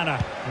that manner.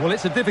 Well,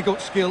 it's a difficult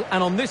skill,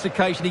 and on this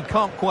occasion he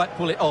can't quite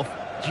pull it off.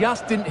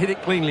 Just didn't hit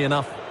it cleanly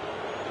enough.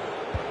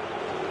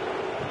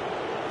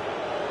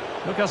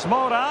 Lucas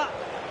Moura.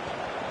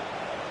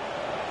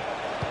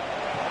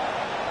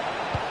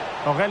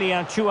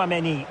 Aurélien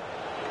Tchouameni.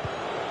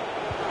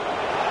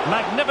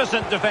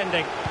 Magnificent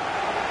defending.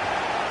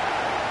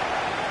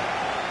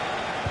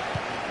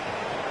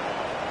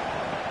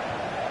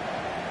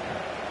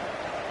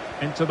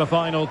 Into the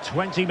final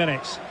 20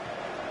 minutes.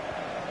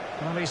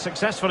 Well, he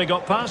successfully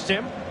got past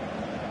him.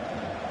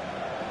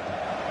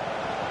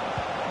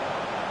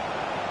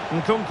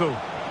 Nkunku.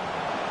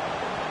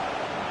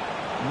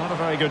 Not a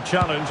very good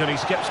challenge, and he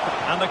skips.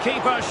 And the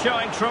keeper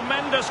showing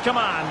tremendous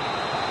command.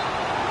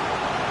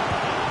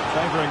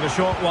 Favouring the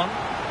short one.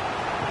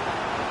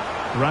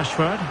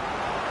 Rashford.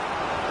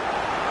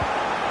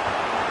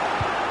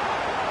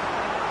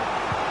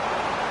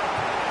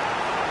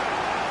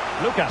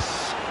 Lucas.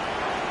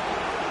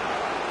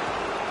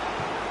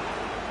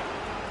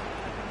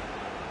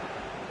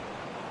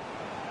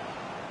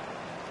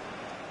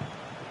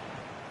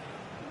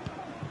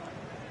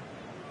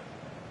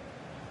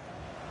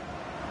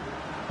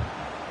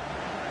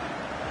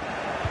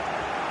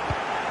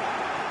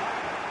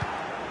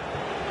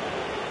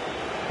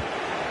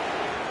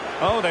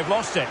 Oh, they've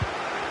lost it.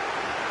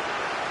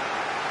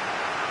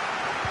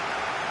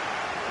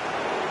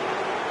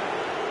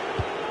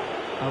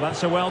 Oh,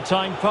 that's a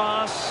well-timed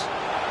pass.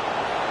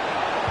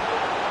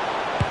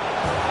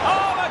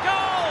 Oh, a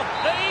goal!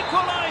 The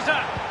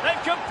equaliser!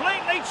 They've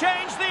completely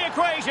changed the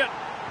equation.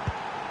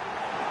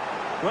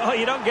 Well,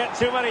 you don't get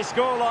too many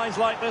scorelines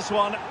like this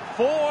one.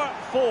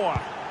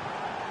 4-4.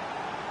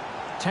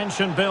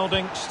 Tension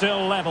building,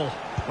 still level.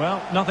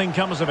 Well, nothing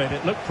comes of it.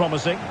 It looked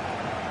promising.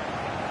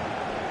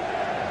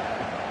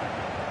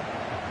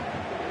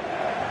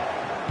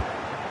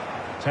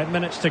 Ten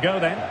minutes to go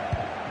then.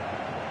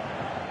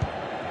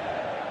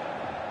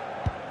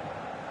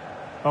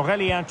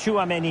 Aurélien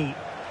Tchouaméni.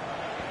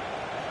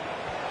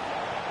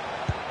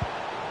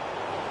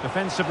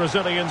 Defensive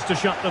Brazilians to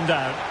shut them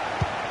down.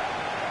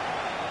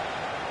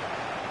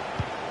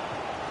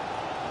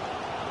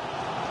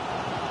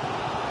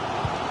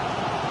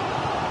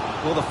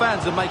 Well, the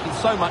fans are making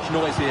so much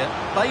noise here.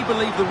 They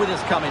believe the winner's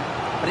coming,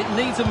 but it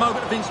needs a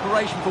moment of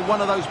inspiration for one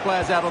of those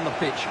players out on the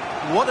pitch.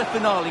 What a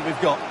finale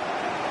we've got.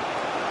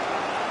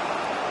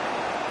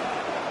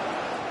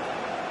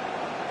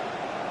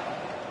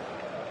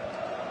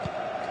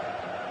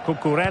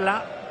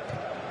 Cucurella.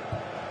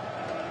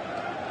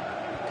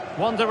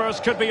 Wanderers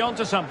could be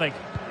onto something.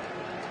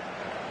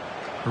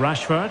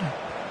 Rashford.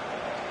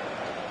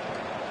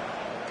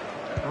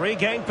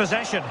 Regained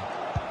possession.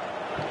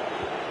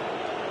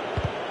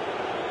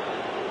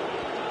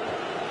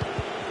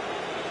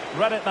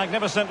 Read it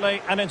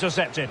magnificently and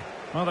intercepted.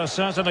 Well, they're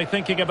certainly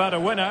thinking about a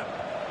winner.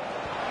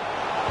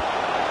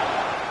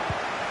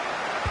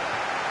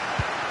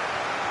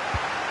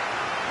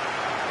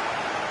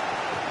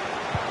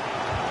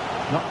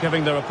 Not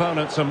giving their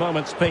opponents a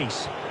moment's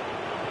peace.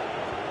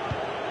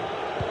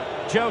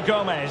 Joe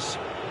Gomez.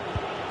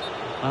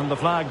 And the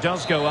flag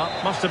does go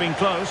up. Must have been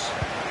close.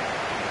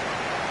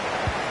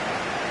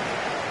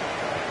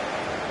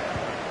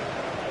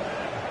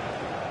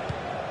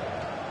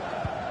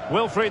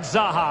 Wilfried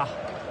Zaha.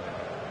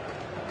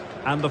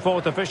 And the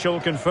fourth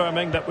official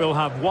confirming that we'll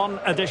have one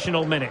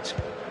additional minute.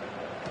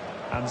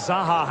 And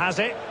Zaha has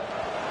it.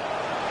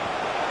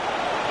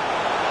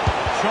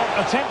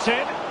 Shot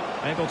attempted.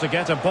 Able to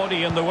get a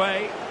body in the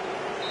way.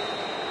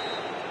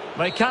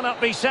 They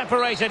cannot be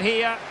separated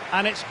here,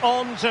 and it's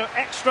on to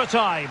extra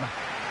time.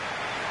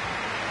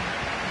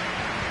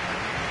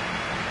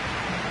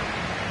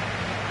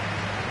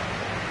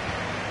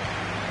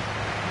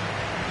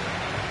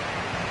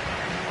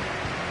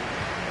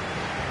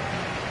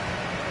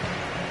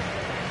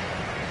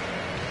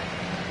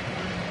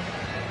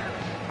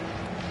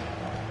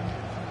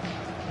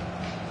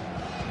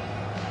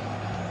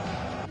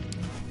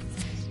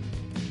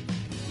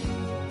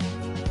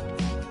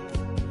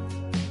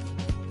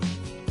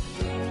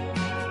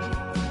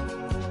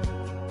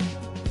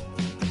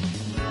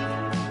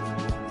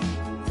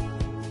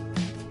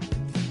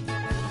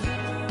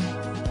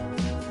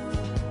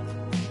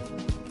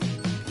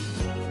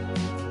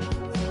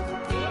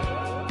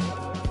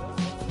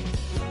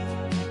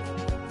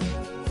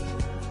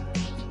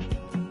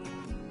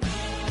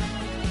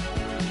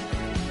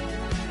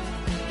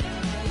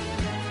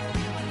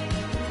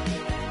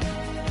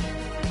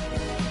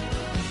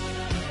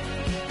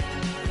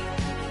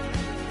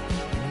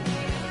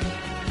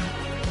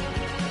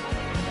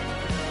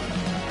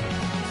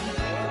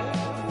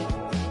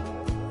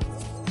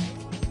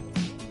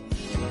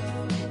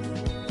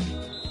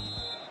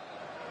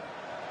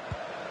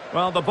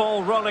 Well, the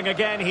ball rolling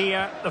again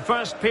here. The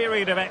first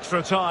period of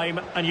extra time,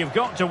 and you've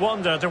got to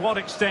wonder to what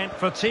extent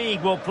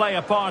fatigue will play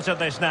a part of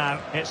this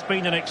now. It's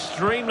been an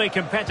extremely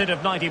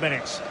competitive 90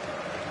 minutes.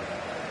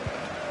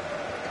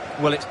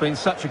 Well, it's been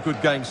such a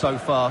good game so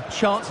far.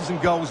 Chances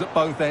and goals at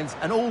both ends,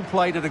 and all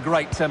played at a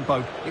great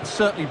tempo. It's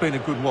certainly been a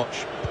good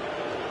watch.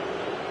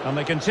 And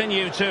they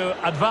continue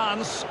to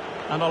advance,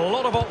 and a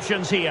lot of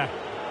options here.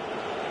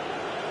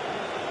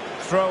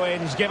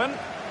 Throw-ins given.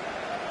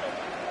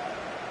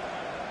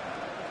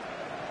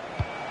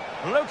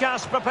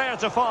 Lucas prepared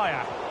to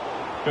fire.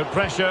 Good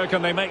pressure.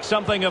 Can they make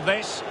something of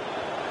this?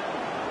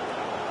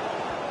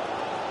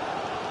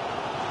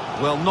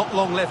 Well, not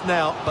long left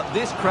now, but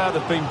this crowd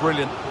have been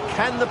brilliant.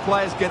 Can the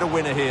players get a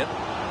winner here?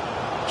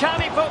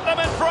 Can he put them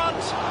in front?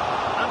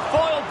 And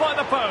foiled by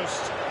the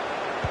post.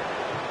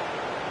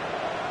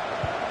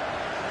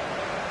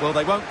 Well,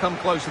 they won't come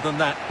closer than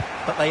that,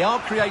 but they are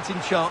creating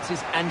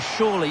chances, and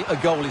surely a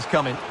goal is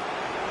coming.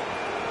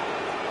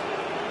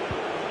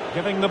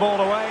 Giving the ball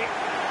away.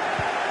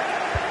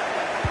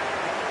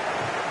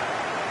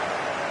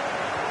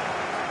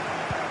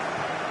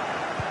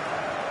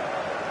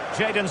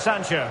 Jadon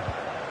Sancho.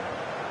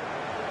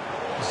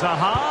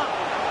 Zaha.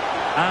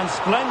 And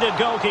splendid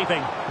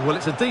goalkeeping. Well,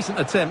 it's a decent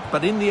attempt,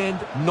 but in the end,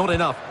 not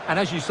enough. And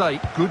as you say,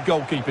 good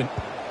goalkeeping.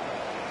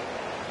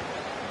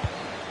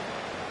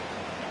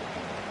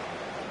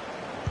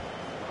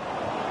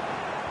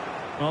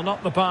 Well,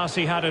 not the pass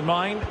he had in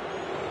mind.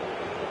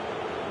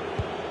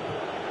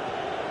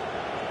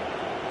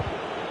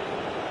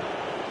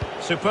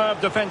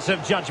 Superb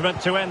defensive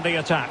judgment to end the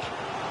attack.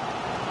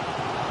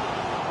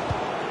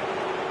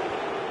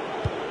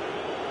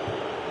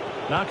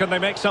 Now can they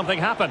make something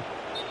happen?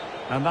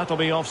 And that'll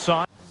be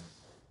offside.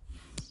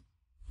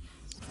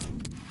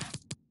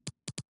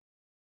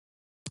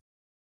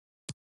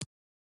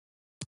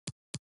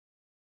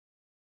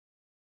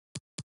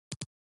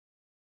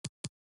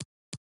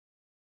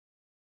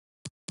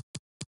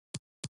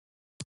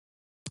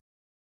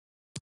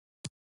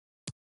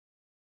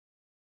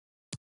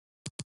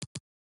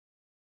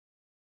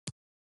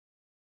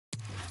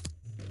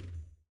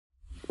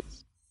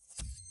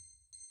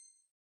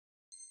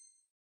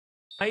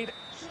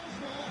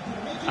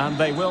 And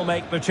they will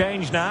make the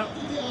change now.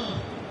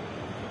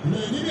 Le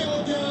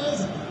numéro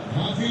 15,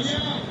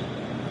 Rafinha.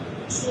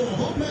 Son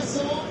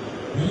remplaçant,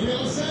 le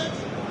numéro 7,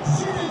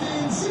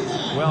 Zinedine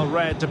Zidane. Well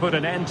read to put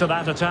an end to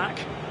that attack.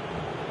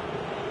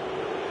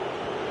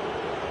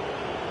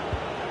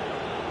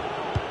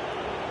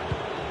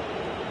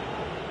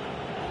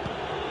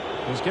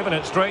 He's given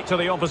it straight to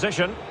the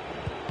opposition.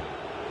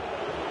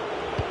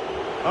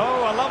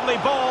 Oh, a lovely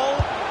ball.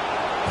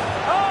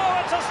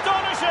 Oh, it's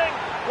astonishing!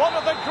 One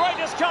of the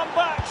greatest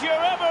comebacks you're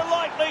ever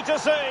likely to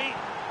see.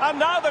 And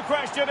now the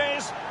question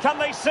is, can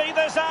they see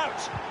this out?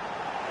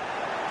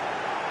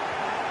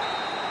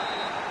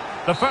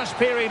 The first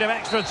period of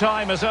extra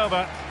time is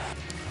over.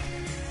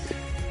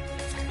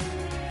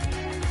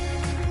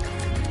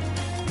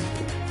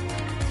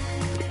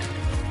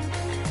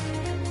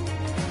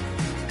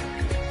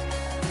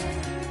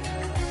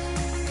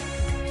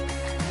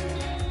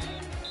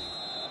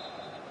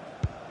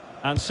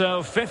 And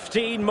so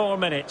 15 more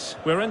minutes.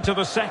 We're into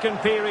the second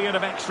period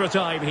of extra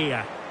time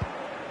here.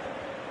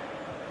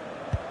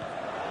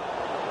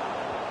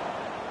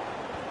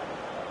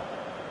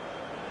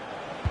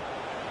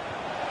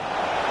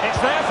 It's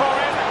there for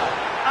him.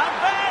 And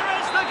there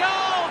is the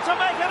goal to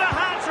make it a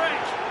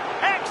hat-trick.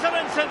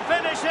 Excellence in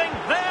finishing,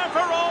 there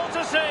for all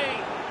to see.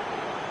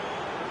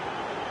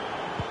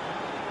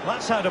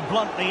 That's how to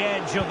blunt the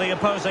edge of the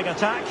opposing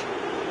attack.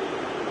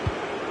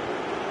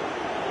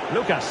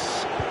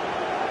 Lucas.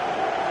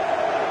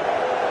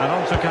 And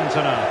on to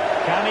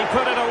Cantona. Can he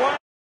put it away?